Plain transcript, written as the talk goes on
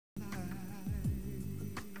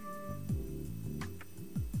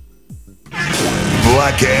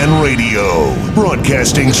Blackan Radio,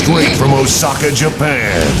 broadcasting straight from Osaka,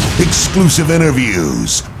 Japan. Exclusive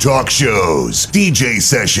interviews, talk shows, DJ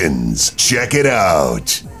sessions. Check it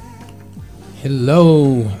out.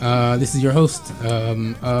 Hello, this is your host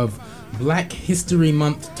of Black History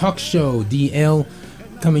Month talk show, DL,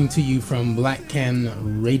 coming to you from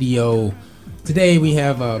Blackan Radio. Today we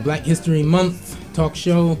have a Black History Month talk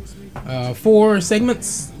show, 4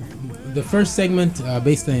 segments. The first segment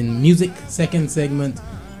based in music, second segment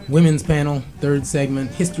women's panel, third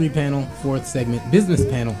segment history panel, fourth segment business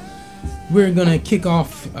panel. We're gonna kick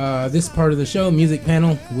off this part of the show, music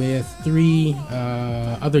panel, with 3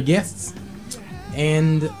 other guests.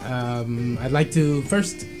 And I'd like to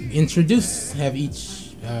first have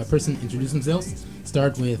each person introduce themselves.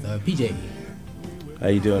 Start with PJ. How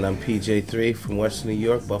you doing? I'm PJ3 from Western New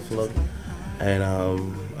York, Buffalo, and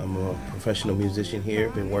I'm a professional musician here.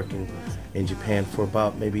 Been working in Japan for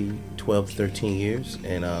about maybe 12, 13 years,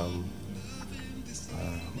 and I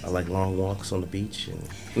like long walks on the beach. And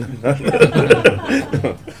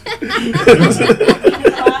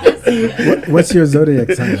What's your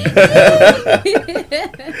zodiac sign?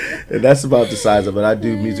 That's about the size of it. I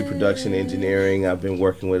do music production, engineering. I've been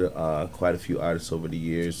working with quite a few artists over the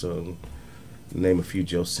years. So, name a few: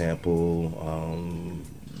 Joe Sample,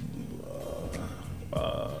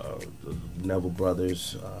 Neville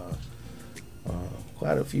Brothers,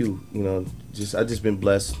 quite a few. You know, I just been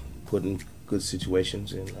blessed, put in good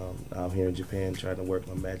situations, and out here in Japan, trying to work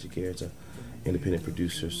my magic here as an independent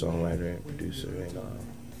producer, songwriter, and producer, and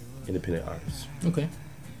independent artist. Okay.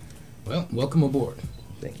 Well, welcome aboard.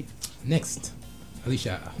 Thank you. Next,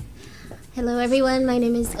 Alicia. Hello everyone, my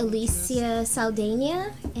name is Alicia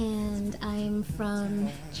Saldana and I'm from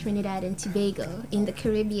Trinidad and Tobago in the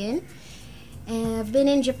Caribbean. And I've been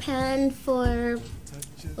in Japan for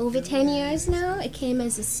over 10 years now. I came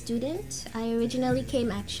as a student. I originally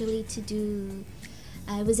came actually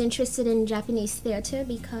I was interested in Japanese theater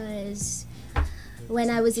because when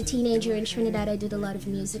I was a teenager in Trinidad I did a lot of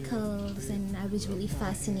musicals and I was really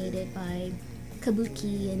fascinated by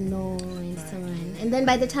kabuki and no and so on. And then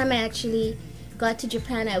by the time I actually got to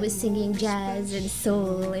Japan, I was singing jazz and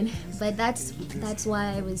soul, but that's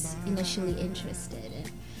why I was initially interested.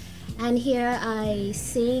 And here I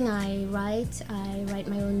sing, I write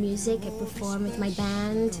my own music, I perform with my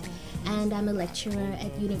band, and I'm a lecturer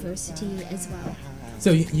at university as well. So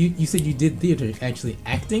you said you did theater, actually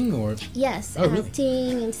acting, or? Yes, oh, really?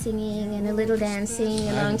 Acting and singing and a little dancing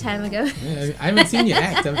a long time ago. Yeah, I haven't seen you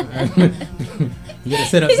act. You gotta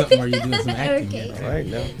set up something where you're doing some acting. Okay. All right,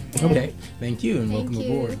 now. Okay, thank you and welcome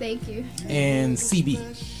aboard. Thank you. And CeeBee.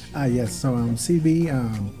 Yes, so I'm CeeBee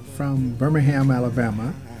from Birmingham,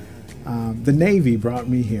 Alabama. The Navy brought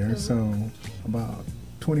me here, so about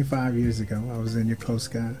 25 years ago I was in your Coast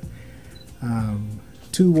Guard.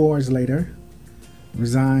 2 wars later,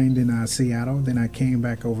 resigned in Seattle. Then I came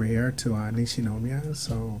back over here to Nishinomiya.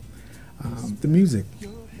 So the music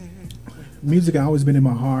has always been in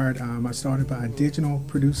my heart. I started by a digital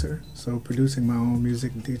producer, so producing my own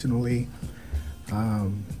music digitally. I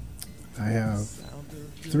have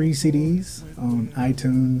 3 CDs on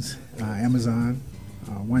iTunes, Amazon,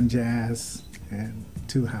 1 jazz and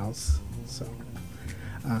 2 house. So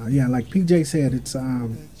yeah, like PJ said, it's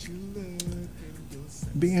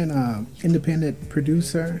being an independent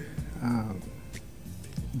producer,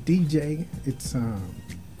 DJ, it's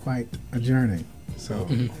quite a journey. So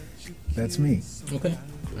that's me. Okay.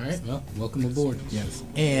 All right. Well, welcome aboard. Yes.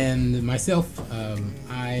 And myself,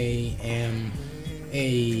 I am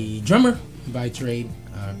a drummer by trade,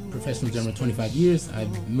 professional drummer, 25 years. I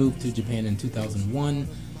moved to Japan in 2001,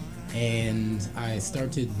 and I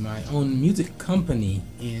started my own music company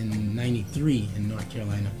in '93 in North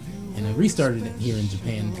Carolina. And I restarted it here in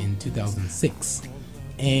Japan in 2006.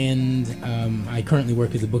 And I currently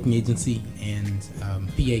work as a booking agency and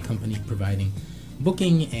PA company providing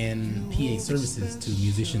booking and PA services to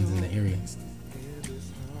musicians in the area.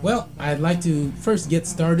 Well, I'd like to first get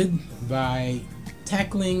started by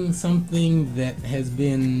tackling something that has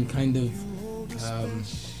been kind of,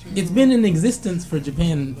 it's been in existence for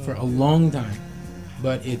Japan for a long time,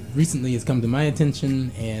 but it recently has come to my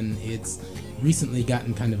attention and it's recently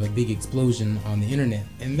gotten kind of a big explosion on the internet,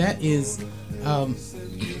 and that is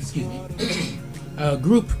excuse me, a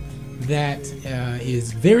group that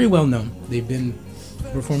is very well known. They've been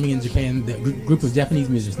performing in Japan, the group of Japanese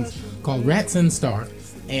musicians called Rats and Star,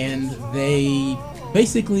 and they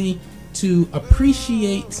basically, to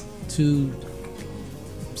appreciate, to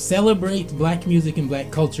celebrate black music and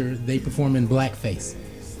black culture, they perform in blackface.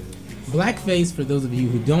 Blackface, for those of you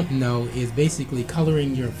who don't know, is basically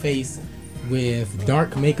coloring your face with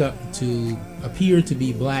dark makeup to appear to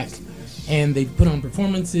be black, and they put on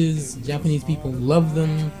performances. Japanese people love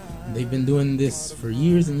them. They've been doing this for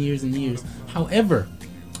years and years and years. However,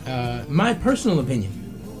 my personal opinion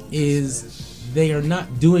is they are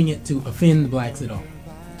not doing it to offend blacks at all.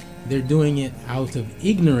 They're doing it out of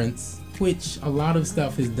ignorance, which a lot of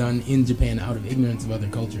stuff is done in Japan out of ignorance of other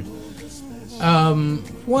cultures.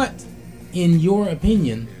 What, in your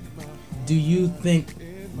opinion, do you think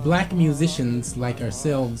black musicians like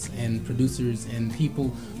ourselves and producers and people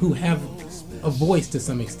who have a voice to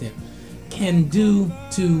some extent can do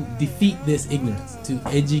to defeat this ignorance, to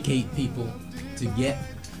educate people, to get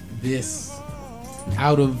this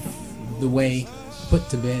out of the way, put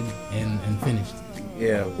to bed, and finished?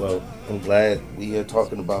 Yeah, well, I'm glad we are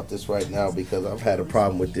talking about this right now because I've had a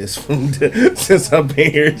problem with this since I've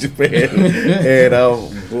been here in Japan, and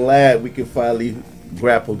I'm glad we can finally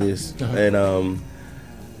grapple this. And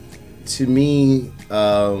to me,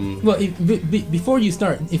 well, before you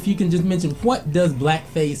start, if you can just mention, what does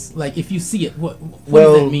blackface, like, if you see it, what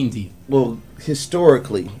does that mean to you? Well,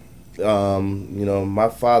 historically, my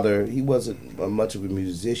father, he wasn't much of a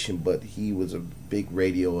musician, but he was a big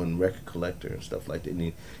radio and record collector and stuff like that. And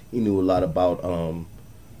he knew a lot about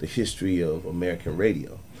the history of American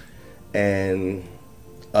radio. And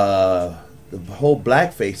the whole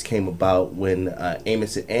blackface came about when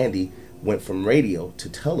Amos and Andy went from radio to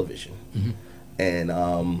television. Mm-hmm.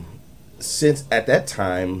 And since at that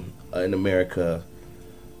time in America,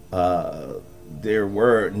 there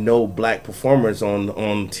were no black performers on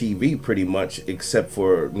TV pretty much, except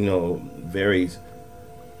for, very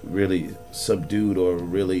really subdued or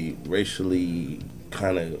really racially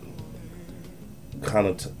connotized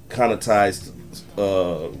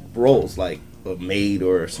roles, like a maid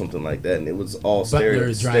or something like that. And it was all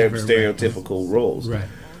stereotypical roles. Right.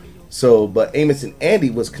 So, but Amos and Andy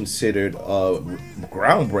was considered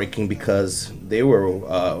groundbreaking because they were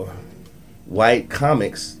white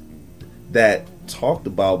comics that talked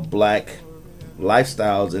about black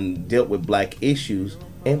lifestyles and dealt with black issues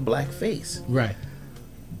and blackface. Right.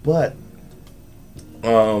 But,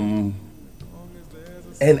 and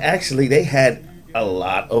actually they had a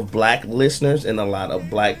lot of black listeners and a lot of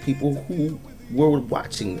black people who were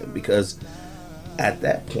watching them, because at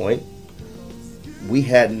that point we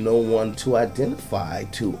had no one to identify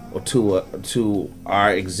to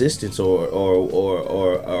our existence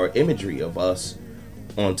or imagery of us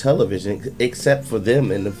on television, except for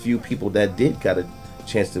them and the few people that did got a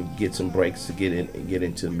chance to get some breaks to get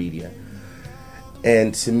into media.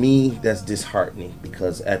 And to me, that's disheartening,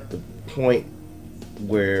 because at the point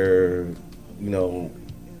where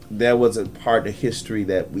there was a part of history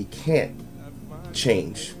that we can't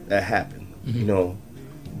change that happened, Mm-hmm.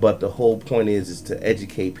 But the whole point is to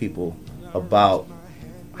educate people about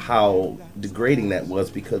how degrading that was,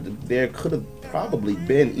 because there could have probably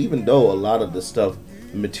been, even though a lot of the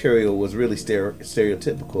material was really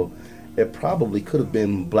stereotypical, it probably could have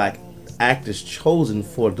been black actors chosen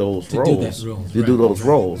for those roles, to do those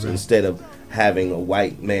roles, instead of having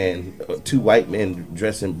two white men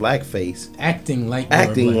dressed in blackface acting like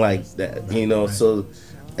that, Right. So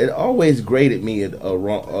it always grated me a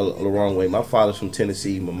wrong way. My father's from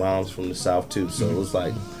Tennessee, my mom's from the South too, so it was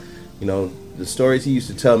like, the stories he used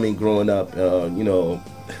to tell me growing up,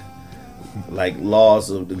 like laws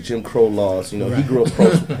of the Jim Crow laws. He grew up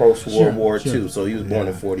post World War II, so he was born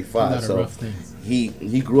in 45. So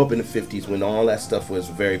he grew up in the 50s when all that stuff was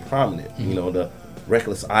very prominent. Mm-hmm. The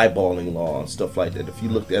reckless eyeballing law and stuff like that. If you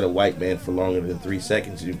looked at a white man for longer than 3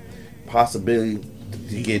 seconds, you possibility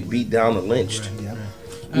to get beat down or lynched.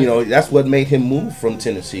 Right. That's what made him move from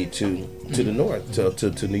Tennessee to the north,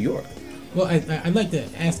 to New York. Well, I'd like to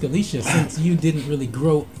ask Alicia, since you didn't really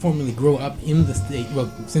formally grow up in the state. Well,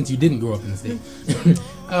 since you didn't grow up in the state,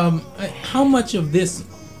 how much of this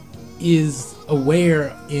is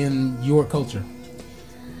aware in your culture?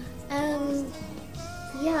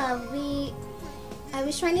 I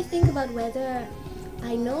was trying to think about whether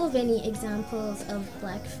I know of any examples of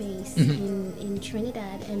blackface in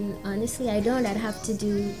Trinidad, and honestly, I don't. I'd have to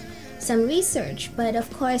do some research, but of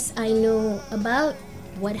course, I know about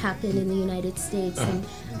what happened in the United States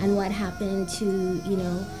and what happened to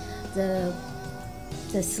the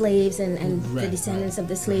slaves and the descendants of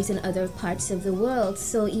the slaves in other parts of the world.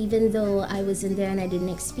 So even though I wasn't there and I didn't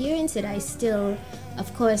experience it, I still,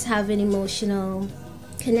 of course, have an emotional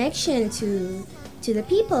connection to the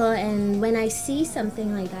people. And when I see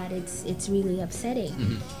something like that, it's really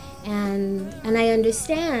upsetting. And I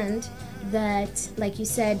understand that, like you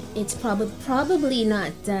said, it's probably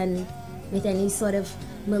not done with any sort of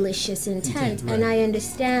malicious intent. Right. And I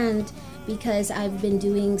understand because I've been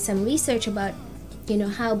doing some research about,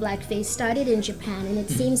 how blackface started in Japan, and it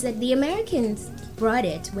seems that the Americans brought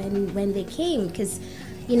it when they came, because,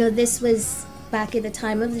 this was back at the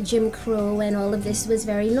time of the Jim Crow, and all of this was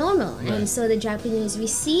very normal. Right. And so the Japanese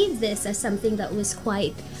received this as something that was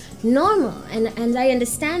quite normal, and I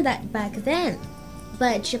understand that back then.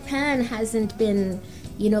 But Japan hasn't been,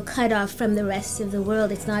 cut off from the rest of the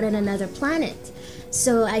world. It's not on another planet.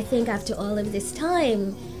 So I think after all of this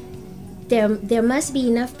time, there must be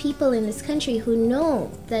enough people in this country who know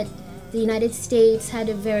that the United States had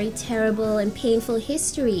a very terrible and painful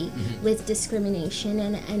history with discrimination,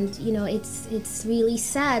 and it's really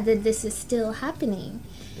sad that this is still happening.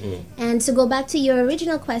 And to go back to your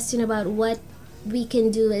original question about what we can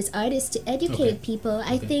do as artists to educate people,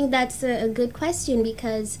 I think that's a good question,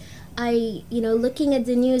 because looking at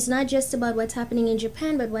the news, not just about what's happening in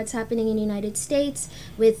Japan, but what's happening in the United States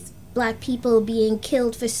with black people being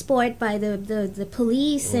killed for sport by the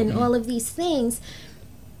police and all of these things,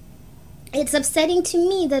 it's upsetting to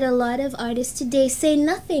me that a lot of artists today say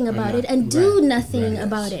nothing about it and do nothing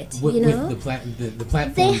about it. With the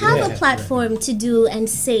platform, they have a platform to do and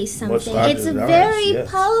say something. It's a very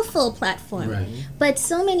powerful platform, but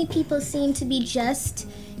so many people seem to be just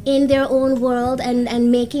in their own world and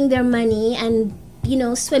making their money and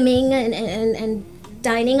swimming and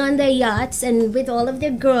dining on their yachts and with all of their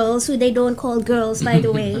girls, who they don't call girls, by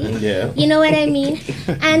the way. You know what I mean?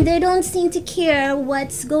 And they don't seem to care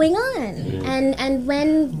what's going on. And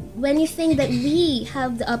when you think that we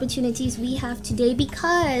have the opportunities we have today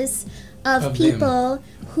because of people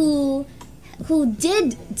who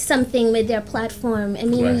did something with their platform. I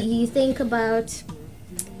mean, you think about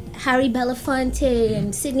Harry Belafonte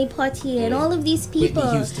and Sidney Poitier and all of these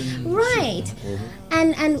people,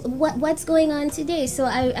 and what's going on today. So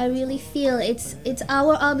I really feel it's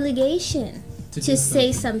our obligation to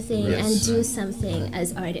say something and do something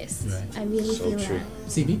as artists. I really feel that.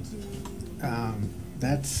 CeeBee?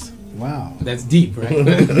 That's wow. That's deep, right?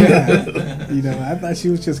 Yeah. I thought she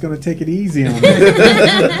was just going to take it easy on me.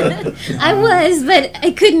 I was, but I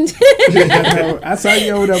couldn't. I saw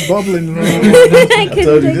you over there bubbling. I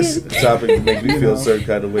told you this topic make me feel a certain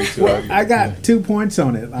kind of way too. Well, I got 2 points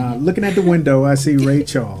on it. Looking at the window, I see Ray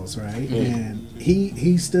Charles, right? And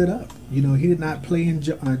he stood up. He did not play in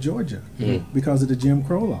Georgia because of the Jim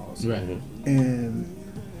Crow laws. Right. And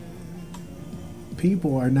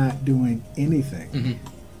people are not doing anything.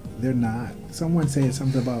 They're not. Someone said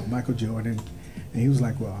something about Michael Jordan, and he was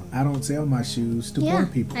like, "Well, I don't sell my shoes to poor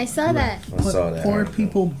people." I saw that. Poor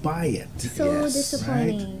people buy it. So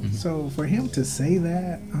disappointing. Right? So for him to say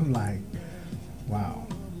that, I'm like, wow.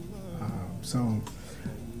 So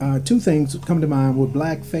 2 things come to mind with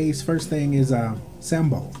blackface. First thing is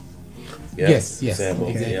Sambo. Yes. Sambo.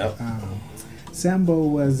 Exactly. Sambo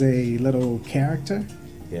was a little character.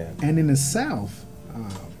 And in the South,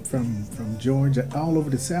 from Georgia, all over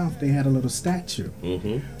the South, they had a little statue.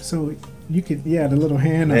 So you could, the little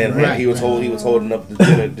hand. He was holding up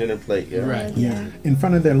the dinner plate. In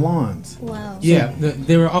front of their lawns. Wow. Yeah,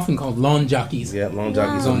 they were often called lawn jockeys. Lawn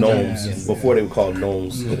jockeys or gnomes. Before they were called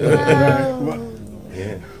gnomes. Wow.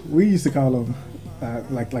 We used to call them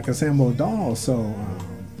like a Sambo doll. So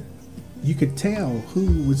you could tell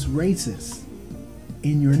who was racist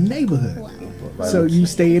in your neighborhood. Wow. So you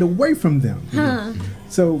stayed away from them.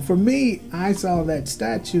 So for me, I saw that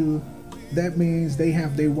statue. That means they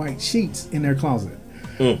have their white sheets in their closet.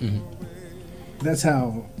 That's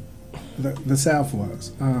how the South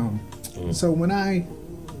was. So when I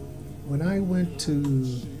went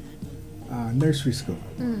to nursery school,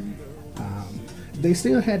 they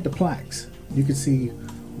still had the plaques. You could see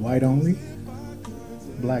white only,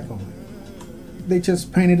 black only. They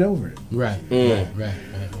just painted over it. Right.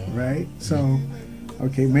 So,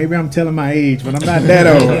 okay, maybe I'm telling my age, but I'm not that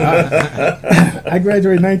old. I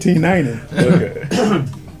graduated in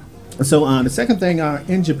 1990. So the second thing,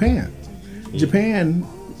 in Japan,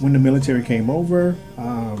 when the military came over,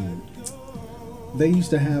 they used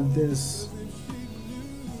to have this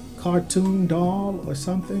cartoon doll or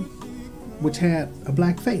something, which had a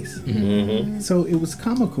black face. So it was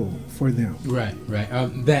comical for them. Right.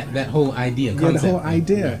 That whole idea. Concept. The whole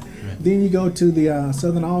idea. Right. Then you go to the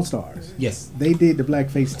Southern All-Stars. Yes. They did the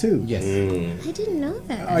blackface too. Yes. I didn't know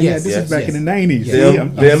that. Oh this is back in the 90s.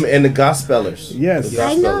 Them and the Gospelers. Yes.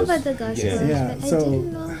 I know about the Gospelers. Yeah. So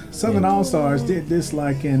Southern All-Stars did this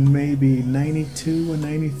like in maybe 92 or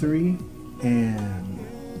 93, and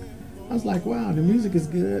I was like, wow, the music is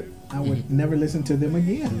good. I would never listen to them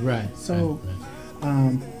again. Right. So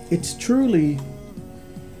it's truly,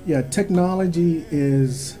 technology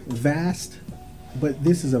is vast, but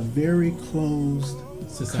this is a very closed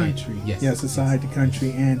Society. country. Yes. Yeah, society,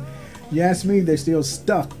 country. And you ask me, they're still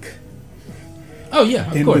stuck Oh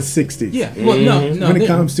yeah, of in course. the 60s. Yeah. Well, no. When it they're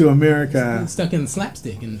comes to America. stuck in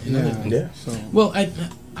slapstick and Yeah. other things. Yeah. So, Well,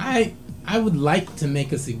 I would like to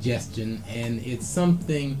make a suggestion, and it's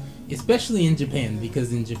something, especially in Japan,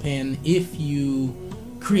 because in Japan, if you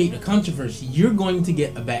create a controversy, you're going to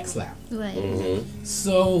get a backslap. Right.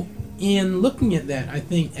 So, in looking at that, I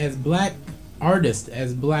think as black artists,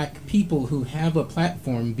 as black people who have a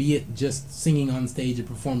platform, be it just singing on stage or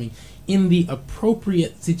performing in the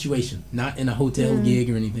appropriate situation, not in a hotel gig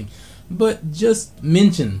or anything, but just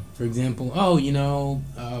mention, for example, oh,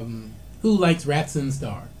 who likes Rats and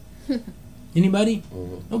Star? Anybody?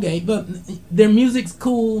 Okay, but their music's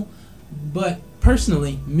cool, but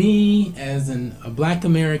personally, me as a black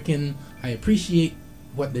American, I appreciate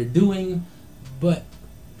what they're doing, but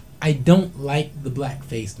I don't like the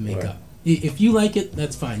black-faced makeup. If you like it,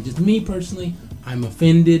 that's fine. Just me personally, I'm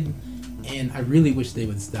offended, and I really wish they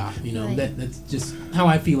would stop. Right. That's just how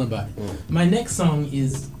I feel about it. My next song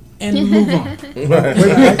is "And Move On."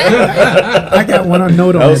 I got one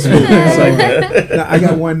note on this. I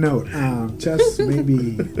got one note. Just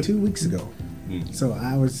maybe 2 weeks ago. So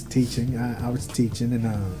I was teaching.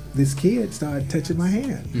 And this kid started touching my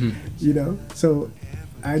hand. So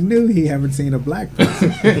I knew he haven't seen a black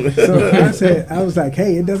person. So I was like,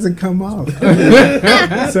 hey, it doesn't come off.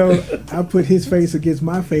 So I put his face against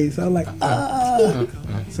my face. I was like, ah.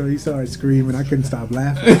 So he started screaming. I couldn't stop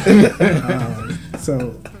laughing.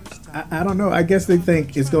 So I don't know. I guess they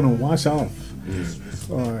think it's going to wash off.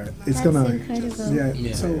 Or it's That's going to. incredible.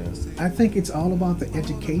 Yeah. So I think it's all about the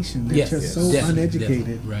education. They're just so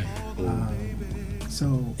uneducated. Right.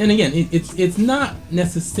 So. And again, it's not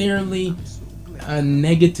necessarily a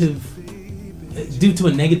negative due to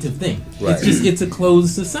a negative thing. Right. It's a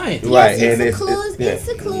closed society. Right. Yes, And it's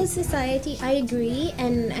a closed society. I agree,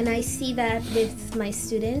 and I see that with my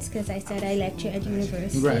students because I said I lecture at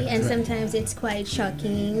university, and sometimes it's quite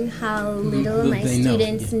shocking how little my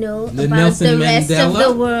students know The about Nelson the rest of Mandela?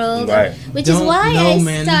 the world. Right. Which Don't is why know I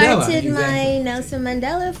Mandela, started my exactly. Nelson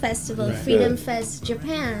Mandela Festival, Right. Freedom Fest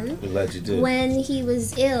Japan, I'm glad you did. when he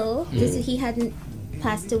was ill. He hadn't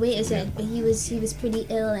passed away as yet, but he was pretty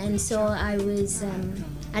ill, and so I was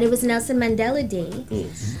and it was Nelson Mandela Day,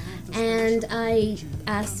 and I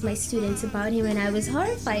asked my students about him, and I was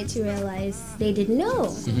horrified to realize they didn't know,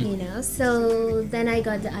 So then I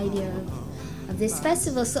got the idea of this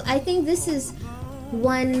festival. So I think this is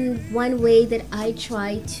one way that I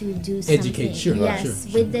try to do something. Educate, sure. Yes,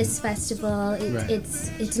 Sure. with this festival,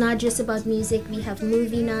 it's not just about music. We have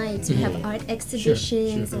movie nights, we have art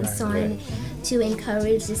exhibitions, and so on, to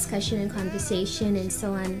encourage discussion and conversation and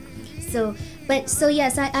so on. So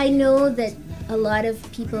yes, I know that a lot of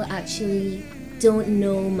people actually don't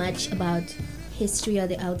know much about history or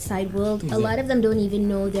the outside world. A lot of them don't even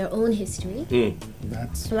know their own history.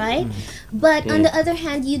 That's right? But on the other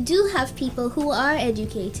hand, you do have people who are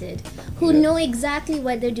educated, who know exactly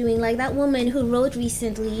what they're doing. Like that woman who wrote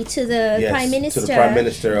recently to the Prime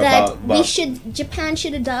Minister, that about Japan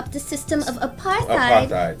should adopt the system of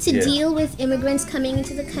apartheid to deal with immigrants coming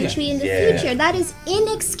into the country in the future. That is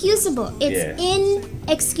inexcusable. It's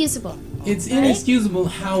inexcusable. It's inexcusable,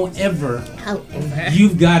 however,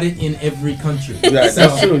 you've got it in every country. Right,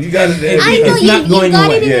 that's true. You got it in I know you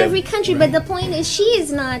got it in Yeah. every country, but the point is she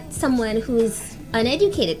is not someone who's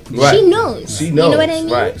uneducated. Right. She knows. She knows. You know what I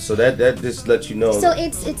mean? Right. So that just lets you know. So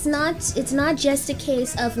it's not just a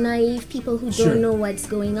case of naive people who don't know what's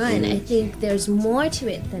going on. I think there's more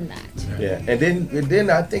to it than that. Yeah, and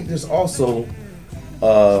then I think there's also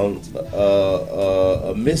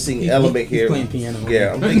a missing element here. Playing piano.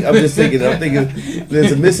 Yeah, I'm just thinking.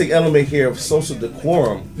 There's a missing element here of social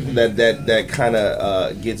decorum that kind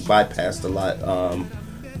of gets bypassed a lot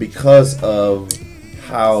because of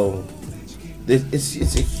how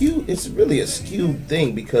it's really a skewed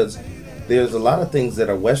thing, because there's a lot of things that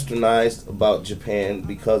are westernized about Japan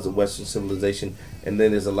because of Western civilization, and then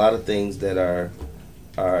there's a lot of things that are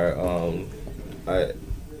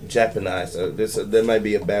Japanized. That might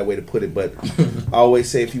be a bad way to put it, but I always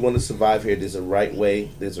say if you want to survive here, there's a right way,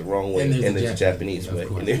 there's a wrong way, and there's a Japanese way.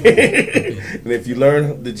 And if you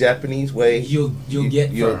learn the Japanese way, you'll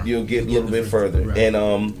get a little bit further. Right. And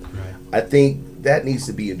I think that needs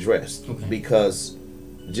to be addressed, because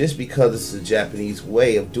just because it's a Japanese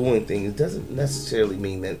way of doing things doesn't necessarily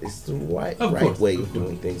mean that it's the right way of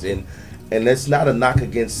doing things. And that's not a knock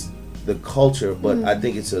against the culture, but I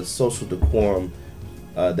think it's a social decorum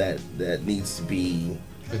that needs to be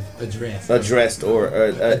addressed or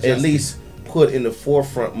at least put in the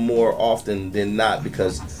forefront more often than not,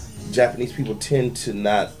 because Japanese people tend to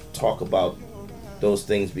not talk about those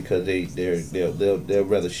things because they'll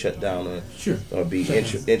rather shut down or be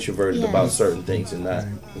introverted about certain things and not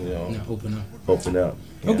not open up.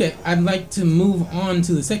 Yeah. Okay, I'd like to move on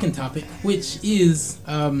to the second topic, which is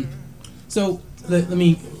so let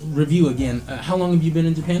me review again. How long have you been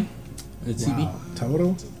in Japan? CeeBee?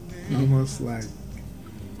 Total? Almost like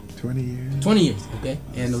 20 years. 20 years, okay.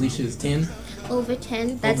 And Alicia is 10? Over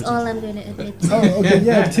 10. That's all I'm going to admit. Oh, okay,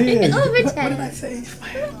 yeah, 10. Over 10. What did I say?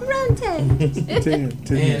 Around 10.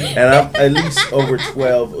 10. And I'm at least over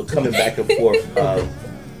 12, coming back and forth.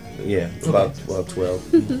 About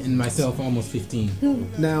 12. And myself, almost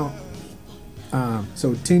 15. Now,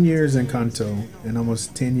 so 10 years in Kanto and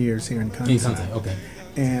almost 10 years here in Kansai. Okay.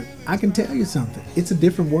 And I can tell you something. It's a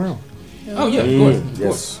different world. Oh, yeah, of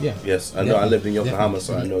course. Yes. I know. I lived in Yokohama,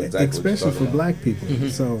 so I know exactly. Especially for black people.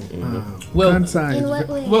 So, well, Kansai. In what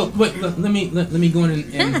way? Well, wait. Let me go in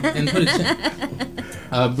and put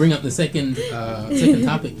it. Bring up the second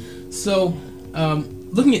topic. So,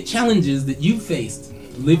 looking at challenges that you faced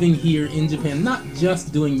living here in Japan, not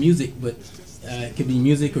just doing music, but it could be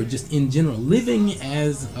music or just in general, living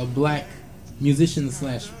as a black musician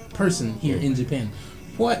 / person here in Japan.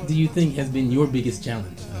 What do you think has been your biggest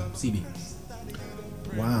challenge, CeeBee?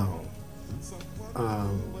 Wow.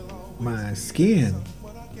 My skin.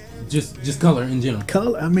 Just color in general.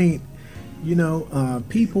 Color. I mean,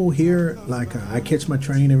 people here, like I catch my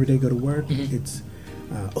train every day, go to work. It's,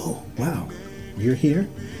 oh wow, you're here,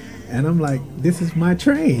 and I'm like, this is my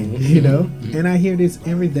train, and I hear this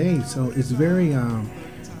every day. So it's very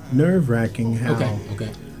nerve-wracking how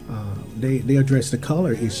Okay. They address the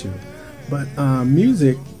color issue. But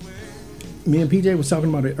music, me and PJ was talking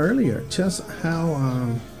about it earlier, just how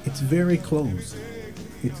it's very close.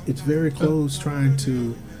 It's very close trying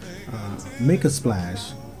to make a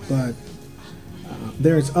splash, but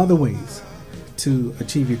there's other ways to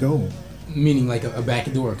achieve your goal. Meaning like a back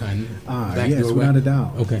door kind of. Yes, without a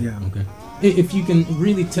doubt. Okay. Yeah. Okay. If you can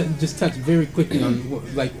really just touch very quickly on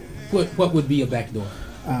what would be a back door?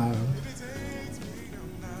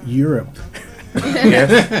 Europe.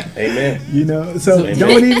 Yes, amen. So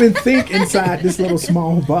don't even think inside this little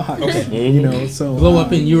small box. Okay. So blow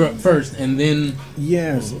up in Europe first, and then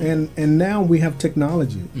yes, and now we have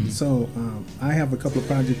technology. So I have a couple of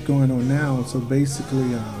projects going on now. So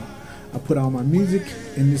basically, I put all my music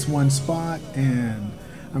in this one spot, and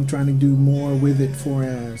I'm trying to do more with it for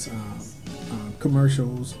as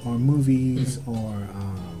commercials or movies or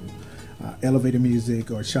elevator music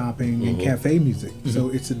or shopping and cafe music. So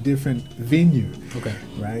it's a different venue. Okay.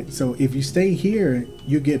 Right? So if you stay here,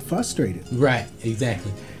 you get frustrated. Right,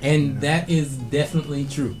 exactly. And that is definitely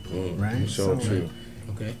true. Right? So true.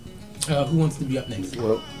 Okay. Who wants to be up next?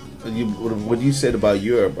 Well, what you said about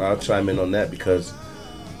Europe, I'll chime in on that because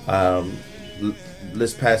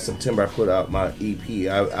this past September I put out my EP.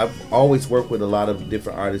 I've always worked with a lot of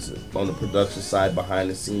different artists on the production side, behind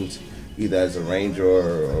the scenes, either as a arranger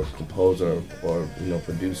or composer or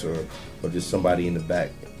producer or just somebody in the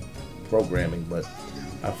back programming. But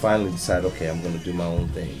I finally decided, okay, I'm going to do my own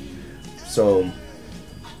thing. So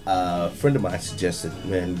a friend of mine suggested,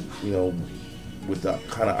 man, with the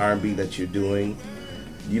kind of R&B that you're doing,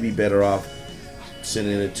 you'd be better off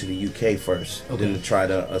sending it to the UK first than to try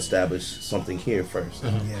to establish something here first.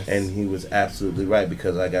 Yes. And he was absolutely right,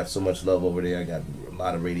 because I got so much love over there. I got a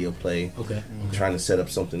lot of radio play. I'm trying to set up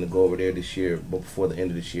something to go over there this year, but before the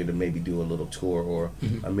end of this year, to maybe do a little tour or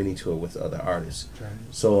a mini tour with other artists.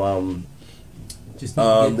 So like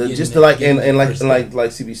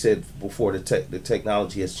CeeBee said before, the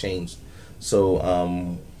technology has changed,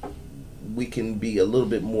 so we can be a little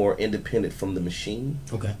bit more independent from the machine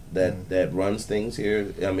that runs things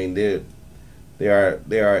here. I mean, there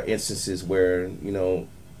are instances where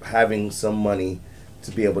having some money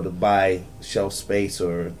to be able to buy shelf space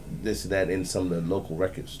or this and that in some of the local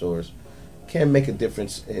record stores can make a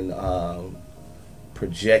difference in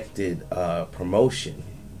projected promotion.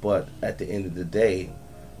 But at the end of the day,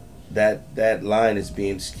 that line is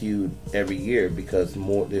being skewed every year because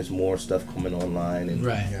there's more stuff coming online, and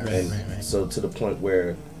right. So to the point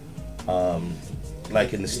where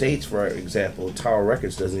like in the States, for example, Tower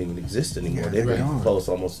Records doesn't even exist anymore. They've been closed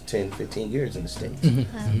almost 10-15 years in the States.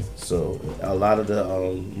 So a lot of the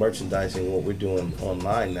merchandising, what we're doing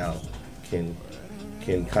online now, can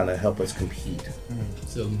kind of help us compete.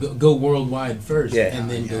 So go worldwide first, and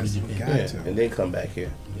then go to Japan. And then come back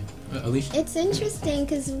here. Alicia? It's interesting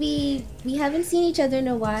because we haven't seen each other in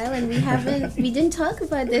a while, and we didn't talk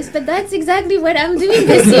about this, but that's exactly what I'm doing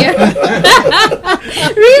this year.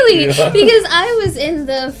 Really, because I was in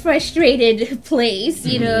the frustrated place,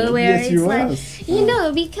 where it's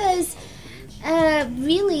like, because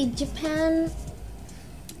really Japan,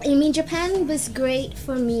 I mean, Japan was great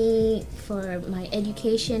for me for my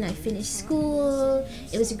education. I finished school.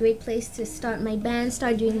 It was a great place to start my band,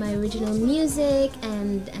 start doing my original music,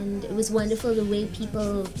 and it was wonderful the way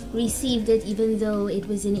people received it, even though it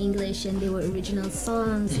was in English and they were original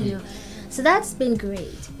songs, you know. So that's been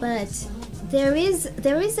great. But there is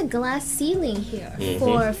a glass ceiling here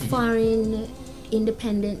for foreign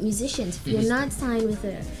independent musicians. If you're not signed with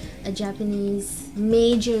a Japanese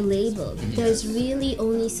major label, there's really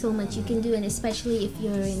only so much you can do, and especially if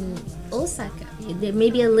you're in Osaka, there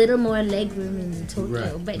may be a little more leg room in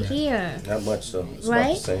Tokyo, but here, not much, so it's right?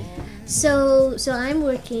 not the same. So I'm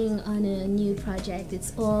working on a new project.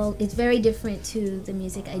 It's very different to the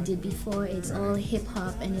music I did before. It's all hip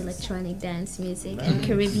hop and electronic dance music and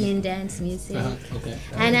Caribbean dance music. Okay.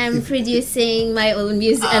 And I'm producing my own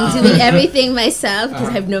music. I'm doing everything myself because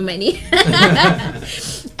I have no money.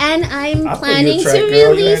 And I'm planning to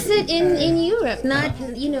release it in Europe. Not,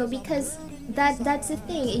 because that's the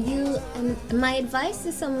thing. My advice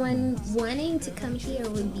to someone wanting to come here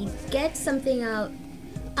would be get something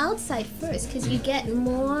outside first, because you get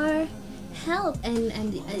more help, and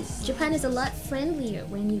Japan is a lot friendlier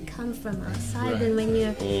when you come from outside than when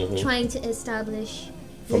you're trying to establish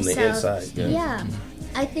from yourself. the inside. Yeah,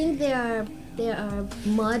 I think there are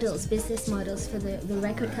models, business models for the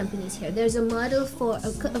record companies here. There's a model for,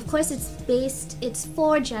 of course, it's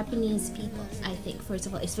for Japanese people. I think first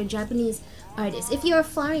of all, it's for Japanese artists. If you're a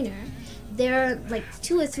foreigner, there are like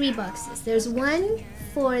 2 or 3 boxes. There's one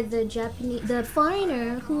for the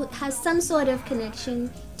foreigner who has some sort of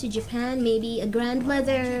connection to Japan, maybe a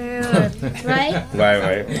grandmother, right?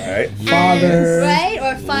 Right. Father.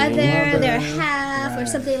 Or father, their half, or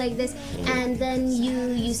something like this. And then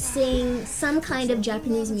you sing some kind of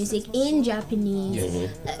Japanese music in Japanese.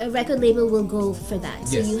 A record label will go for that.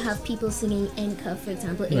 So you have people singing enka, for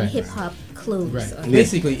example, in hip-hop clothes. Right.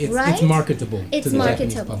 Basically, it's marketable. It's to the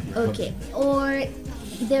marketable. Japanese public. Okay. Or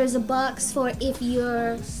there's a box for if you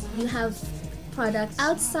have product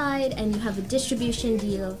outside and you have a distribution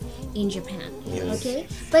deal in Japan. Okay?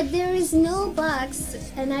 But there is no box,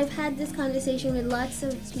 and I've had this conversation with lots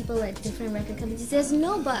of people at different record companies. There's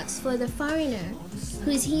no box for the foreigner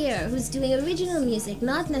who's here, who's doing original music,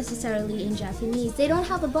 not necessarily in Japanese. They don't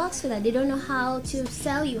have a box for that. They don't know how to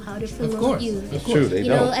sell you, how to promote you. Of course. True, they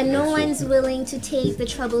don't. And no one's willing to take the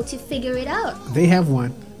trouble to figure it out. They have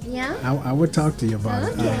one. Yeah? I would talk to you about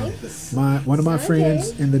it. Okay. One of my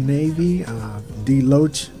friends in the Navy, D.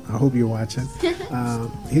 Loach, I hope you're watching.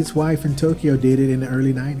 His wife in Tokyo did it in the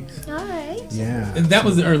early 90s. All right. Yeah. And that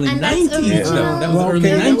was the early 90s. That was the early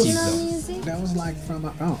 90s. Music? That was like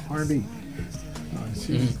from R&B.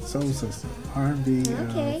 She's soul sister. R&B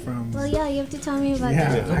Okay. from... Well, yeah, you have to tell me about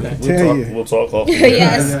that. Yeah, I can tell you. We'll talk off.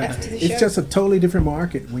 Yes, after the show. It's just a totally different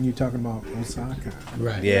market when you're talking about Osaka.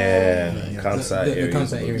 Right. Yeah. Kansai area. The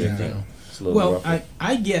Kansai area in general. Well,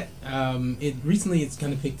 I get it. Recently, it's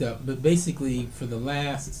kind of picked up, but basically,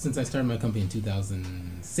 since I started my company in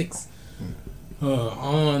 2006,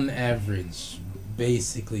 on average,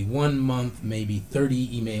 basically 1 month, maybe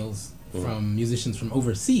 30 emails from musicians from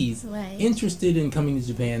overseas interested in coming to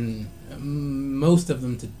Japan. Most of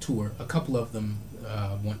them to tour. A couple of them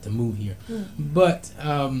want to move here. But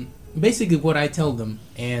basically, what I tell them,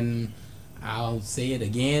 and I'll say it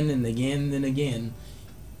again and again and again.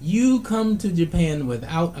 You come to Japan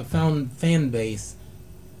without a fan base,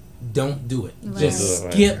 don't do it. Just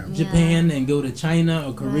skip Japan and go to China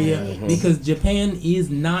or Korea because Japan is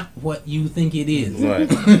not what you think it is.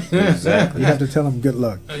 Right. Exactly. You have to tell them good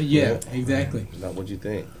luck. Exactly. Not what you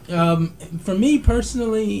think. For me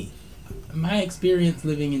personally, my experience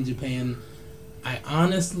living in Japan, I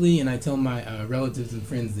honestly, and I tell my relatives and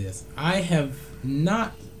friends this, I have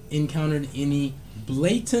not encountered any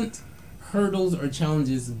blatant hurdles or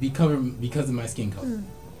challenges because of my skin color.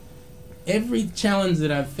 Every challenge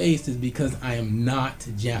that I've faced is because I am not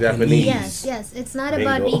Japanese. Yes. It's not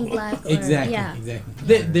about being black. Or, Exactly.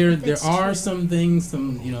 There are some things,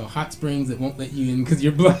 some hot springs that won't let you in because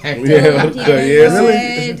you're black. I've never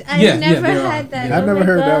had that. I've never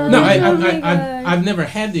heard that one. No, I've never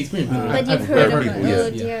had the experience. But you've heard of it.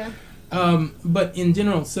 Oh dear. But in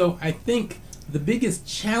general, so I think the biggest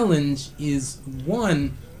challenge is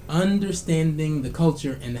one, understanding the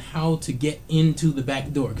culture and how to get into the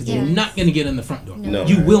back door, because you're not going to get in the front door. No.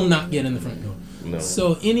 You will not get in the front door. No.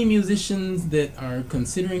 So any musicians that are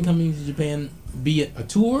considering coming to Japan, be it a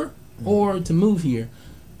tour or to move here,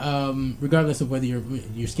 regardless of whether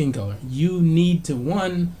your skin color, you need to,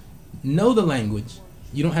 one, know the language.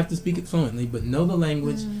 You don't have to speak it fluently, but know the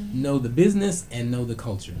language, know the business, and know the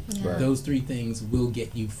culture. Yeah. Those 3 things will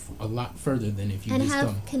get you a lot further than if you and just have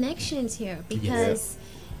come. connections here, because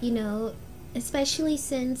you know, especially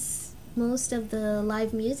since most of the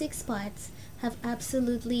live music spots have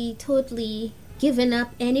absolutely, totally given up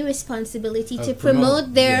any responsibility to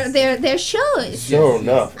promote their shows. Sure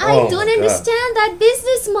enough. I don't understand that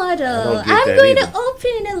business model. I'm going to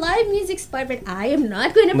open a live music spot, but I am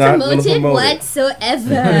not going to promote it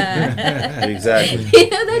whatsoever. Exactly. You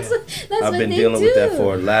know, that's what I've been they dealing do. with that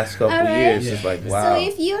for the last couple of years. It's like, wow. So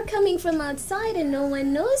if you're coming from outside and no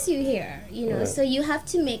one knows you here, you know, so you have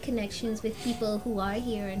to make connections with people who are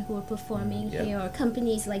here and who are performing here, or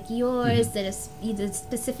companies like yours that are either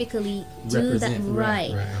specifically do that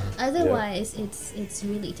right. Otherwise, it's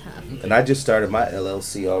really tough. And I just started my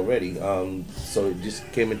LLC already. So it just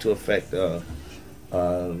came into effect the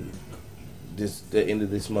end of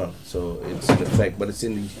this month. So it's in effect, but it's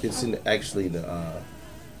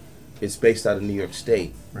based out of New York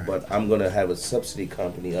State. Right. But I'm gonna have a subsidy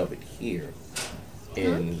company of it here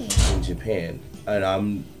in Japan,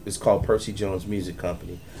 and it's called Percy Jones Music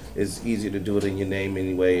Company. It's easy to do it in your name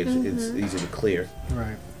anyway. It's easy to clear.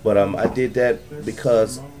 Right. But I did that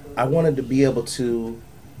because I wanted to be able to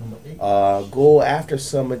go after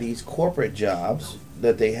some of these corporate jobs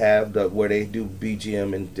that they have where they do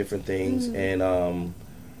BGM and different things, and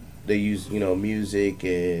they use music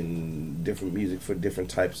and different music for different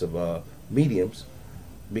types of mediums,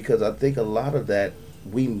 because I think a lot of that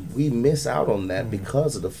we miss out on that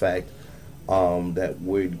because of the fact that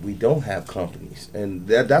we don't have companies, and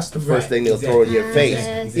that's the first thing they'll throw in your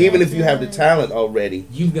face. Even if you have the talent already,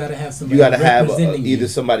 you've got to have somebody. You got to have representing either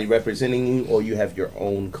somebody representing you, or you have your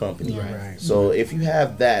own company. Right. So if you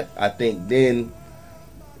have that, I think then,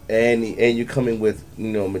 and you're coming with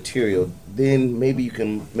material, then maybe you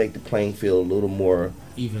can make the playing field a little more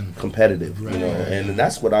even competitive, and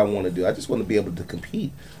that's what I want to do. I just want to be able to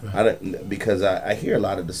compete, because I hear a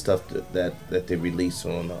lot of the stuff that they release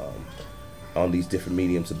on these different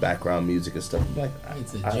mediums of background music and stuff. I'm like,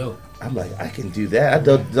 it's a joke. I'm like, I can do that.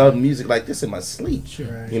 I've done music like this in my sleep.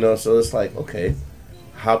 Sure. So it's like, okay,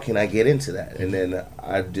 how can I get into that? And then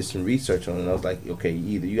I did some research on it, and I was like, okay,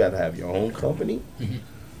 either you got to have your own company,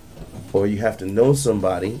 or you have to know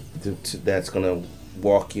somebody that's going to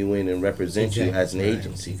walk you in and represent you as an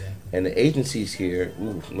agency. And the agencies here,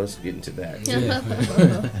 let's get into that.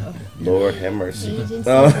 Lord have mercy.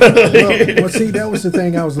 Well, see, that was the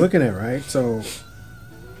thing I was looking at, right? So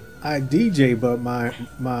I DJ, but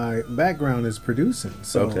my background is producing.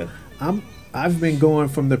 So I've been going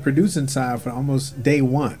from the producing side for almost day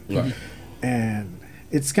one, and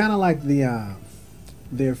it's kind of like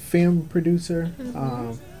their film producer.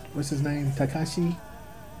 What's his name? Takashi.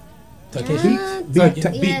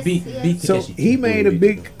 So he made a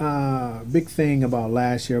big thing about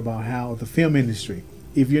last year about how the film industry,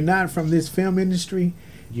 if you're not from this film industry,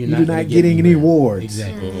 you're not getting any awards.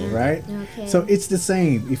 Exactly. Right? Okay. So it's the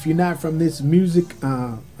same. If you're not from this music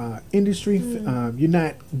industry, you're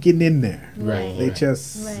not getting in there. Right. They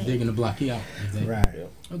just they're gonna block you out. Exactly. Right.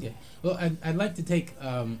 Okay. Well, I'd like to take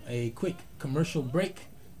a quick commercial break,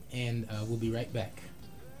 and we'll be right back.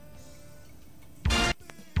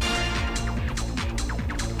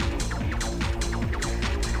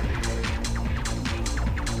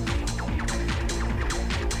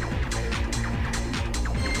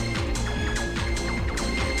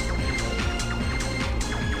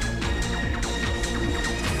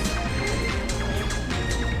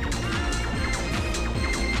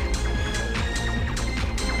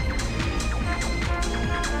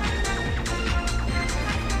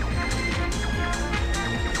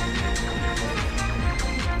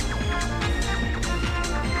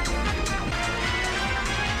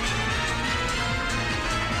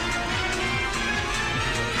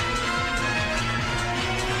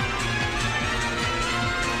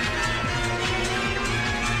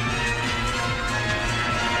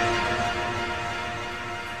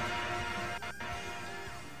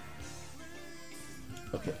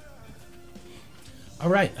 Okay. All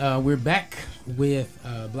right, we're back with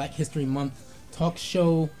Black History Month talk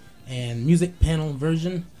show and music panel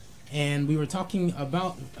version, and we were talking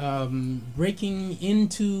about breaking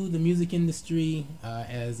into the music industry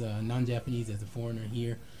as a non-Japanese, as a foreigner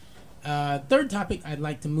here. Third topic, I'd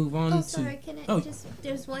like to move on to. Oh, sorry, can I just?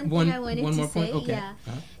 There's one thing I wanted to say. Point? Okay. Yeah,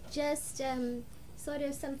 just sort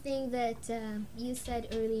of something that you said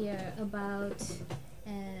earlier about.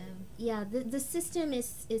 The system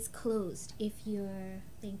is closed if you're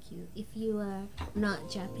if you are not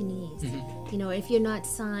Japanese, if you're not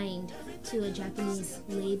signed to a Japanese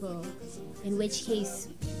label, in which case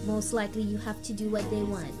most likely you have to do what they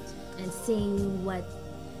want and sing what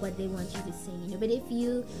what they want you to say, you know. But if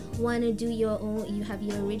you want to do your own, you have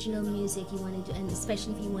your original music, you want to do, and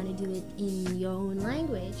especially if you want to do it in your own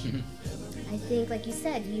language, I think, like you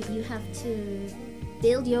said, you have to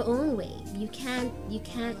build your own way. You can't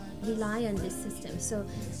rely on this system. So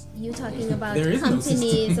you're talking about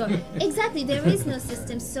companies or exactly, there is no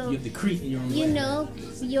system. So you have to create your own you know,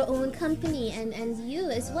 your own company, and you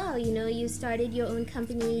as well, you know, you started your own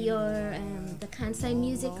company, your the Kansai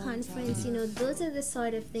Music Conference, you know, those are the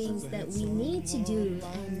sort of things that we need to do,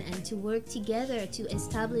 and to work together to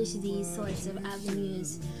establish these sorts of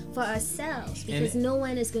avenues for ourselves, because no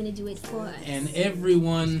one is going to do it for us. And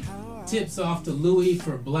everyone tips off to Louis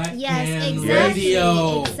for Blackan exactly,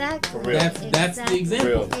 Radio. Exactly. That's the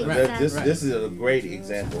example. Right. This is a great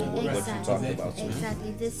example of what you're talking about.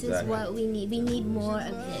 Exactly. This is what we need. We need more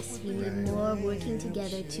of this. We need more working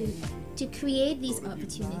together to create these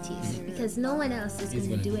opportunities, because no one else is going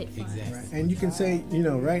to do it for us. And you can say, you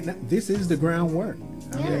know, right now, this is the groundwork.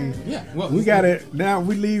 I mean, well, we got to, now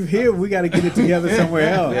we leave here, we got to get it together somewhere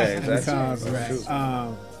else. Yeah, exactly.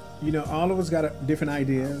 Because, you know, all of us got different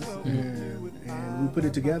ideas, and we put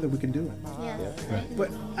it together, we can do it. Yeah.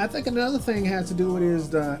 But I think another thing has to do with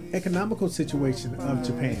is the economical situation of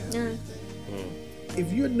Japan.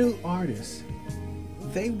 If you're a new artist,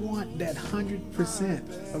 they want that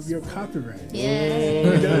 100% of your copyright. Yeah.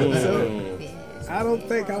 You know, so I don't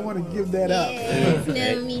think I want to give that up.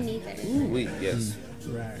 No, me neither. Yes.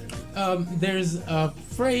 Right. There's a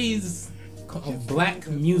phrase called black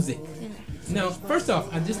music. Now, first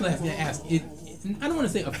off, I just have to ask. I don't want to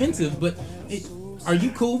say offensive, but are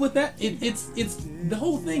you cool with that? It's the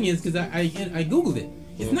whole thing is, because I googled it.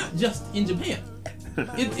 It's not just in Japan.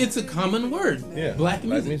 It's a common word. Yeah, black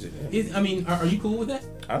music. Yeah. I mean, are you cool with that?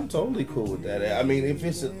 I'm totally cool with that. I mean, if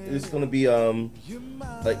it's going to be an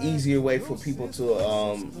easier way for people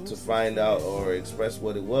to find out or express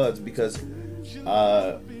what it was, because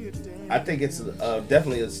I think it's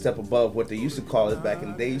definitely a step above what they used to call it back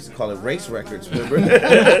in the day. They used to call it race records, remember? In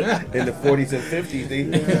the 40s and 50s,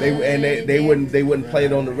 they wouldn't play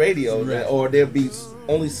it on the radio, or there'd be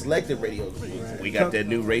only selected radios. We got that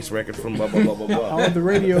new race record from blah blah blah blah blah. All the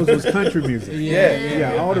radios was country music.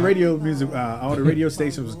 Yeah. All the radio music, all the radio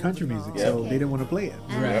stations was country music, so they didn't want to play it.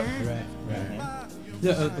 Right.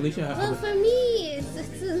 Yeah, Alicia. Well, for me,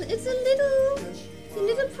 it's a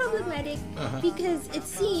little problematic, because it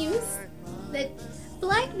seems that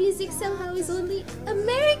black music somehow is only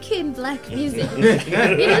American black music. You know,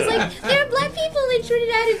 it's like there are black people in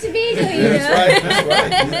Trinidad and Tobago, you know.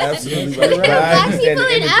 That's right. You're absolutely right. There are black people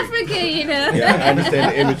in Africa, you know. Yeah, I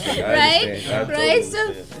understand the imagery. Right. So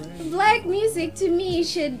black music to me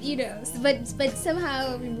should, you know, but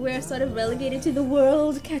somehow we're sort of relegated to the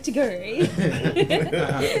world category.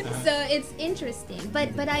 So it's interesting,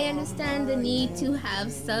 but I understand the need to have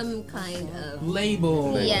some kind of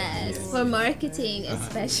label. Yes, for marketing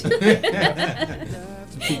especially.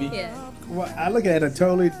 Yeah. Well, I look at a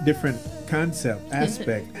totally different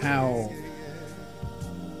aspect, how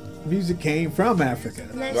music came from Africa.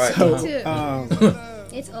 That's So, true.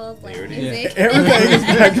 It's all black music. Everything is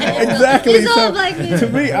black. Exactly. It's all black music. To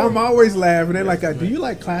me, I'm always laughing. They're like, "Do you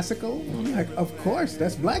like classical?" I'm like, "Of course,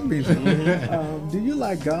 that's black music." Do you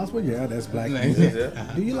like gospel? Yeah, that's black music.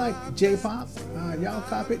 Do you like J-pop? Y'all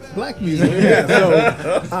copy black music. Yeah.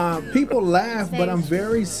 So people laugh, but I'm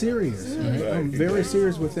very serious. I'm very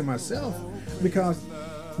serious within myself, because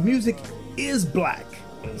music is black.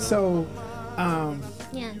 So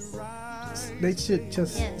Yes. they should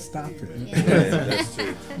just stop it. That's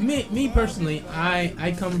true. Me personally,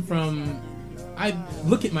 I come from, I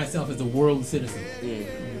look at myself as a world citizen,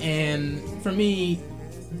 and for me,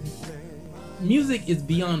 music is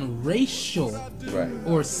beyond racial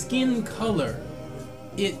or skin color.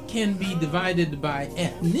 It can be divided by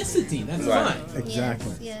ethnicity. That's fine.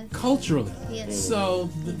 Exactly. Yes. Culturally. Yes. So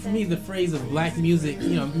for me, the phrase of black music,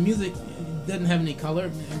 you know, music doesn't have any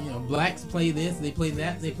color. You know, blacks play this, they play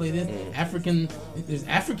that, they play this. There's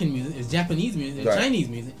African music, there's Japanese music, there's Chinese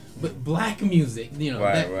music, but black music, you know,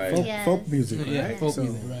 Folk music, right? Yeah, folk So-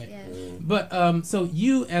 music, right? Yeah. But so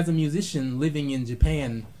you, as a musician living in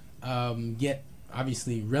Japan, get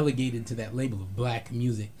obviously relegated to that label of black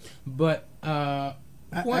music. But I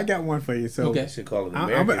got one for you. So Okay. You should call it I'm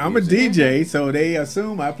American a music. DJ, so they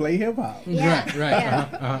assume I play hip hop. Yeah. Right.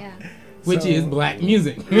 Yeah. which So- is black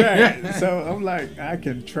music. Right. So I'm like, I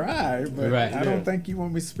can try, but Right. I don't think you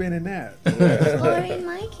want me spinning that. Or in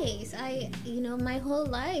my case, my whole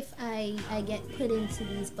life I get put into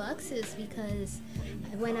these boxes because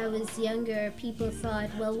when I was younger, people thought,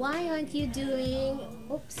 well, why aren't you doing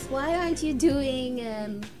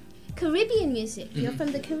Caribbean music. You're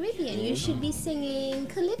from the Caribbean. You should be singing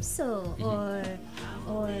calypso or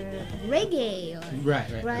reggae or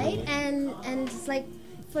right. And it's like,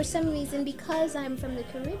 for some reason, because I'm from the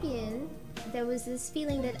Caribbean, there was this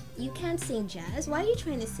feeling that you can't sing jazz. Why are you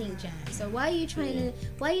trying to sing jazz? Or why are you trying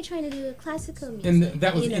to do classical music? And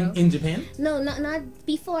that was in Japan? No, not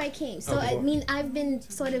before I came. So okay. I mean, I've been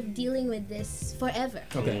sort of dealing with this forever.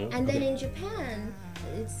 Okay. And then in Japan,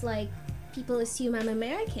 it's like people assume I'm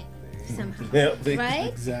American somehow, right?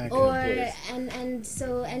 Exactly. Or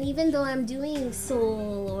and even though I'm doing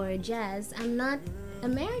soul or jazz, I'm not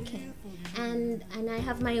American. And I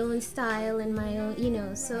have my own style and my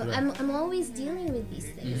own, so right. I'm always dealing with these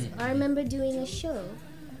things. I remember doing a show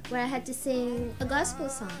where I had to sing a gospel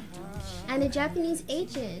song, and a Japanese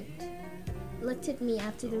agent looked at me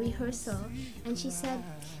after the rehearsal, and she said,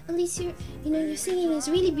 "Alicia, your singing is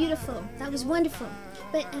really beautiful. That was wonderful.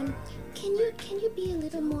 But can you be a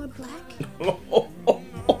little more black?"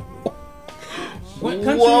 What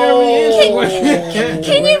country are we in?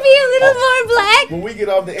 Can you be a little more black? When we get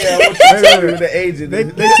off the air, I want you to tell me the agent. The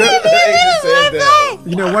agent said that.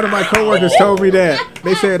 One of my coworkers told me that.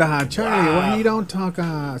 They said, Charlie, why you don't talk,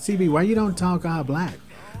 CeeBee, why you don't talk black?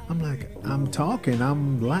 I'm like, I'm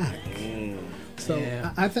black. So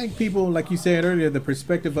yeah. I think people, like you said earlier, the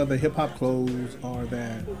perspective of the hip-hop clothes or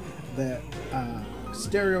that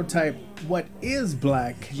stereotype, what is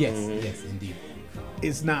black? Yes, indeed.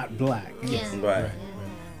 Is not black. Yeah. Right.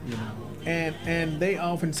 And they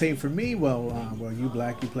often say for me, well, you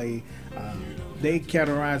black, you play. They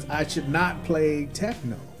categorize I should not play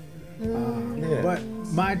techno, but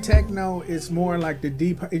my techno is more like the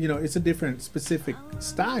deep. It's a different specific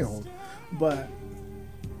style, but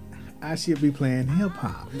I should be playing hip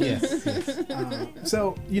hop. Yes.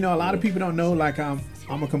 So a lot of people don't know. Like I'm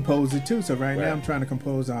a composer too. So right now I'm trying to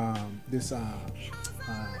compose this.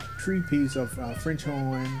 Three piece of French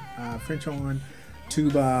horn,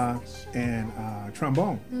 tuba, and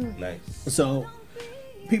trombone. Nice. So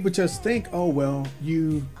people just think, oh well,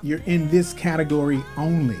 you're in this category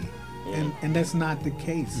only, and that's not the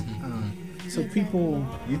case. So people,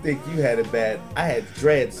 you think you had it bad? I had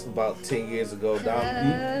dreads about 10 years ago,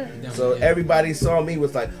 so everybody saw me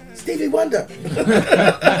was like Stevie Wonder.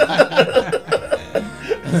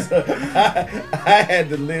 So I had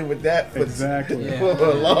to live with that for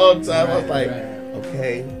a long time. I was like,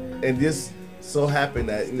 okay. And this so happened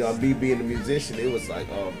that, me being a musician, it was like,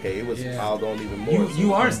 it was piled on even more.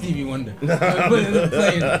 You are Stevie Wonder.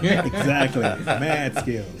 Exactly. Mad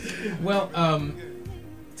skills. Well,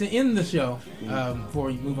 to end the show, before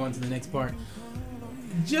we move on to the next part,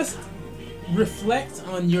 just reflect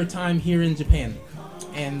on your time here in Japan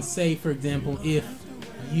and say, for example, if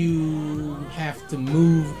you have to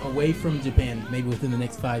move away from Japan, maybe within the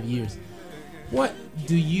next 5 years, what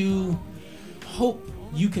do you hope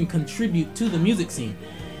you can contribute to the music scene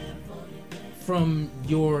from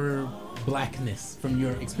your blackness, from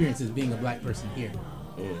your experiences being a black person here?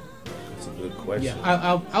 That's a good question.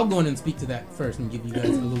 Yeah, I'll go in and speak to that first and give you guys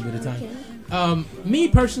a little bit of time. Me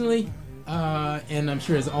personally, and I'm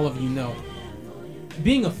sure as all of you know,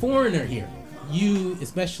 being a foreigner here, you,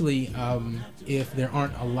 especially if there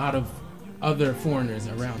aren't a lot of other foreigners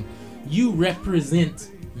around, you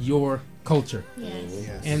represent your culture.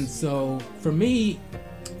 Yes. And so for me,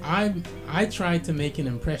 I try to make an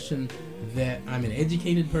impression that I'm an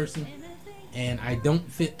educated person and I don't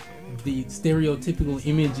fit the stereotypical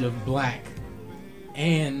image of black,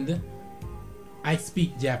 and I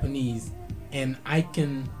speak Japanese and I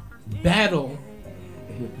can battle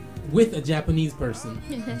with a Japanese person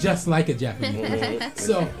just like a Japanese.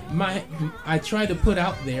 So I try to put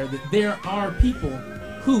out there that there are people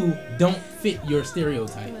who don't fit your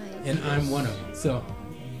stereotype, and I'm one of them. So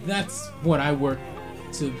that's what I work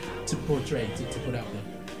to portray, to put out there.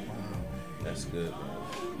 Wow, that's good.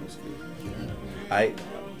 That's good.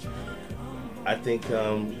 I think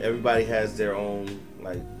everybody has their own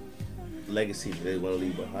legacy that they want to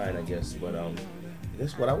leave behind, I guess. But I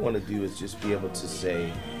guess what I want to do is just be able to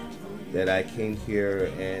say that I came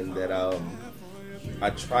here and that I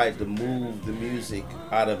tried to move the music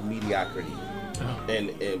out of mediocrity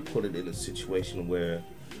and put it in a situation where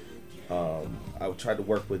I tried to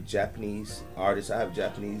work with Japanese artists. I have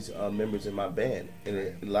Japanese members in my band,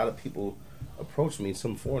 and a lot of people approach me.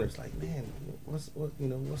 Some foreigners like, man, what's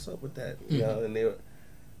up with that? And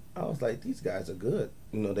I was like, these guys are good.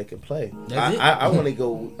 They can play. I want to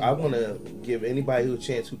go. I want to give anybody who a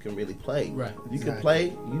chance who can really play. Right. You can play.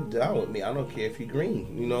 You down with me. I don't care if you're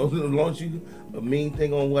green. As long as you a mean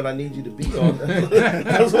thing on what I need you to be on.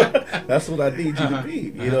 That's what I need you to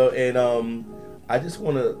be. And I just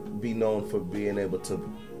want to be known for being able to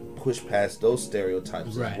push past those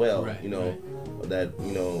stereotypes as well. Right, you know, that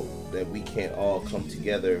that we can't all come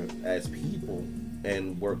together as people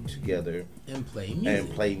and work together and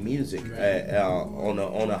play music, on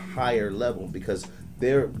a higher level, because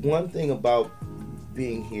one thing about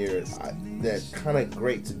being here that kind of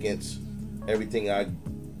grates against everything I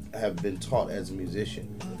have been taught as a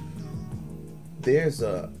musician. There's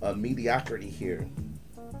a mediocrity here,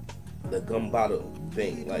 the gumbato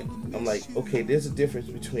thing. Like, I'm like, okay, there's a difference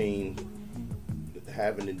between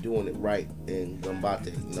having and doing it right and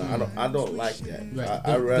gambate. You know, I don't like that. Right.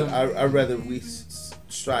 I rather we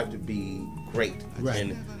strive to be great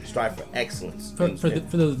and strive for excellence. For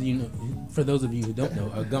those of you who don't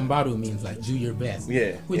know, a gambaro means like do your best.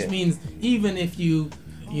 Yeah. Which means even if you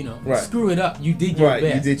screw it up, you did your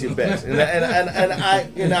best. You did your best.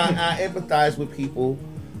 and I empathize with people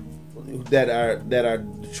that are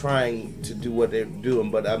trying to do what they're doing.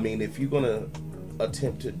 But I mean, if you're gonna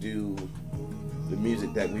attempt to do the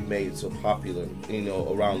music that we made so popular,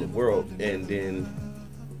 around the world, and then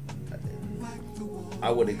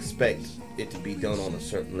I would expect it to be done on a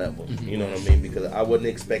certain level. You know what I mean? Because I wouldn't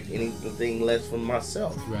expect anything less from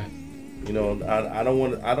myself. Right. I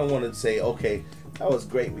don't want to say, okay, that was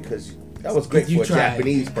great because that was great for a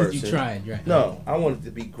Japanese person. You tried, right? No, I wanted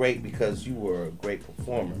to be great because you were a great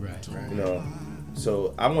performer. Right.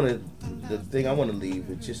 So the thing I want to leave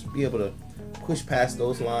is just be able to push past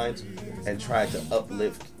those lines and try to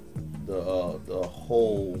uplift the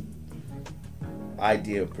whole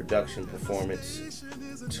idea of production performance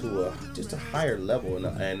to just a higher level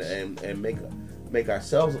and make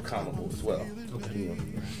ourselves accountable as well. Okay.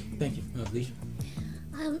 Thank you, Alicia.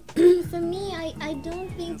 For me, I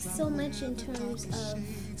don't think so much in terms of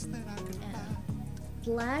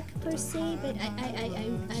black per se, but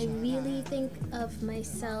I really think of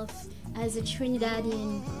myself as a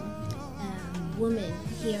Trinidadian woman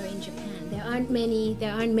here in Japan. There aren't many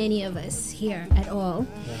of us here at all,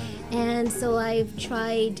 and so I've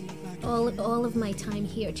tried all of my time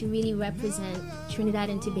here to really represent Trinidad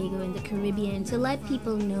and Tobago in the Caribbean, to let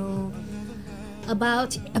people know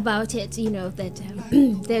about it, that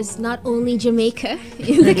there's not only Jamaica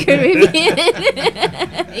in the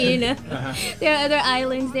Caribbean, there are other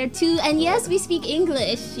islands there too, and yes, we speak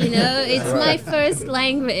English, it's my first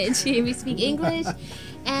language. We speak English,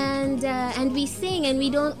 and we sing, and we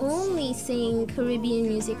don't only sing Caribbean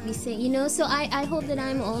music, we sing, so I hope that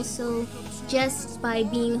I'm also, just by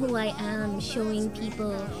being who I am, showing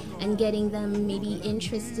people and getting them maybe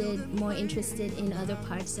more interested in other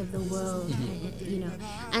parts of the world,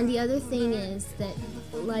 And the other thing is that,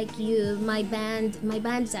 like you, my band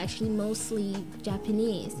is actually mostly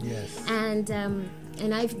Japanese. Yes. And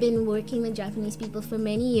I've been working with Japanese people for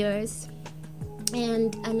many years.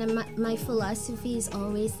 And my philosophy is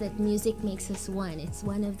always that music makes us one. It's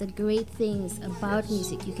one of the great things about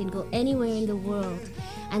music. You can go anywhere in the world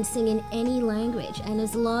and sing in any language, and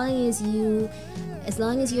as long as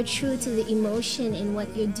you're true to the emotion in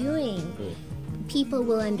what you're doing, people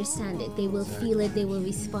will understand it. They will feel it. They will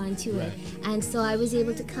respond to it. And so I was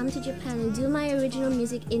able to come to Japan and do my original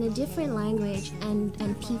music in a different language, and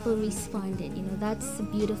people responded. That's a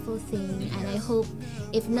beautiful thing. And I hope,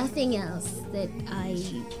 if nothing else, that I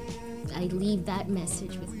leave that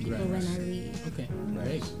message with people when I leave. Okay,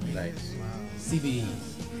 great. Nice. CeeBee.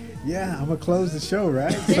 Yeah, I'm gonna close the show,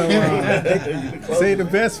 right? So say the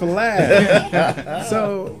best for last.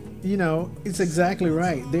 So it's exactly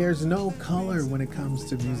right. There's no color when it comes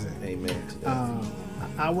to music. Amen.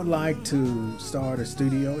 I would like to start a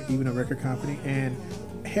studio, even a record company, and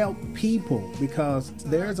help people, because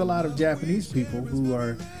there's a lot of Japanese people who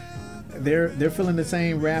are they're feeling the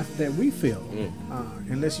same wrath that we feel.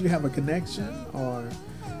 Unless you have a connection, or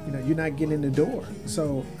you're not getting in the door.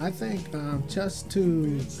 So I think just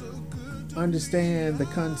to understand the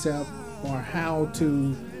concept, or how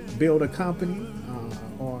to build a company,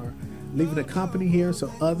 or leaving a company here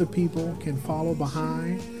so other people can follow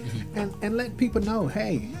behind, and let people know,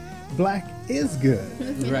 hey, black is good.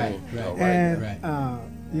 Right. And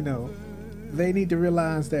they need to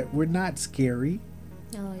realize that we're not scary.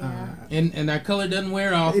 Oh yeah. And our color doesn't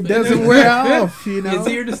wear off. It doesn't wear off, It's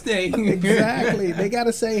here to stay. Exactly. They got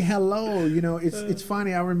to say hello. It's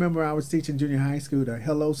funny. I remember I was teaching junior high school the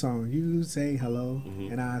hello song. You say hello,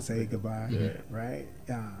 and I say goodbye. Right?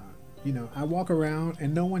 I walk around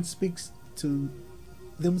and no one speaks to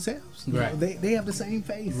themselves. Right. They have the same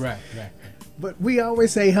face. Right. But we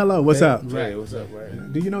always say hello. What's up? Right. What's up?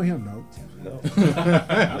 Right. Do you know him? No. No.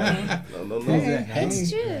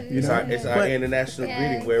 It's true. It's our international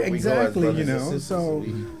greeting where we go as brothers and sisters. So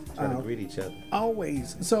we try to greet each other.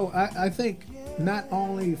 Always. So I think not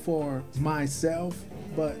only for myself,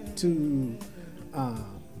 but to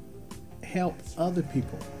help other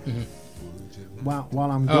people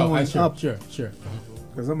while I'm going up. Sure.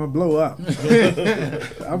 Because I'm gonna blow up.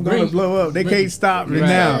 I'm gonna blow up. They can't stop me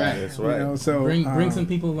now. Right. That's right. You know, so Bring some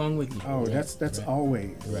people along with you. Oh, that's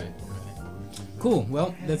always. Right. Cool.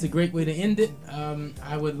 Well, that's a great way to end it.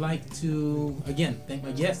 I would like to again thank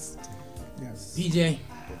my guests, Yes. PJ,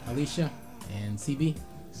 Alicia, and CeeBee.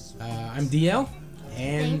 I'm DL,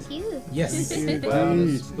 and Thank you. yes, Thank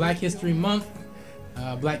you. Black History Month.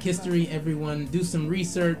 Black History. Everyone, do some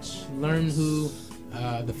research. Learn who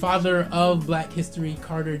the father of Black History,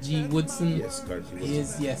 Carter G. Woodson, Yes, Carter G. Woodson.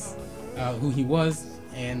 is. Yes, who he was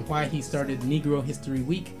and why he started Negro History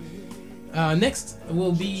Week. Next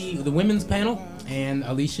will be the women's panel, and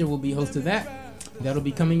Alicia will be host of that. That'll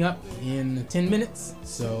be coming up in 10 minutes.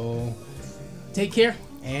 So take care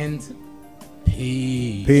and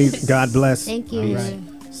peace. Peace. God bless. Thank you. All right.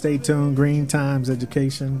 Stay tuned.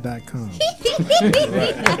 GreenTimesEducation.com.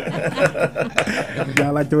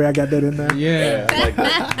 Y'all like the way I got that in there? Yeah. I like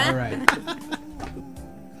that. All right.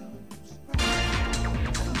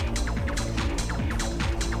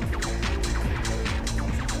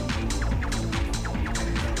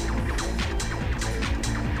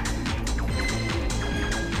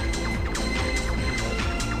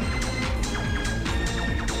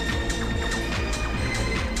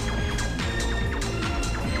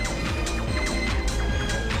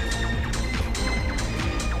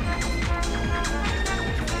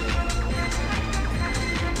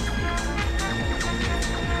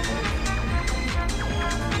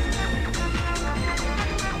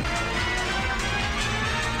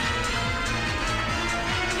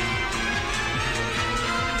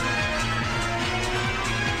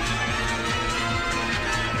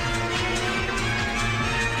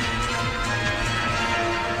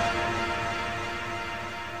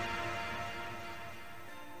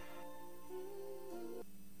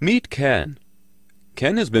 Meet Ken.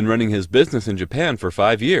 Ken has been running his business in Japan for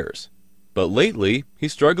 5 years, but lately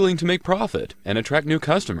he's struggling to make profit and attract new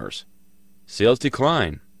customers. Sales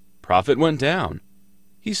decline, profit went down.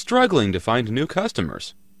 He's struggling to find new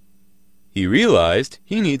customers. He realized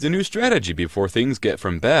he needs a new strategy before things get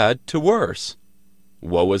from bad to worse.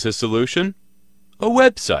 What was his solution? A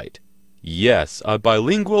website. Yes, a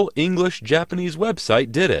bilingual English-Japanese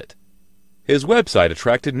website did it. His website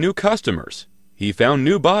attracted new customers. He found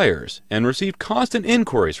new buyers and received constant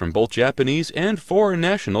inquiries from both Japanese and foreign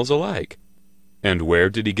nationals alike. And where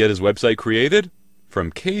did he get his website created?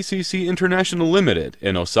 From KCC International Limited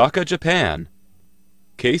in Osaka, Japan.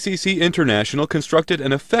 KCC International constructed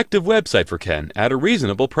an effective website for Ken at a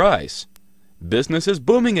reasonable price. Business is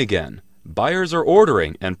booming again. Buyers are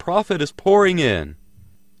ordering and profit is pouring in.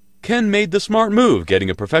 Ken made the smart move getting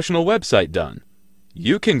a professional website done.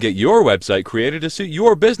 You can get your website created to suit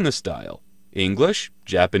your business style. English,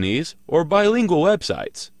 Japanese, or bilingual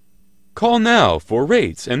websites. Call now for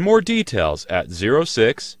rates and more details at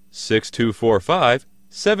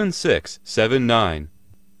 06-6245-7679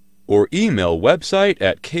 or email website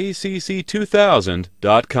at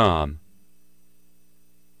kcc2000.com.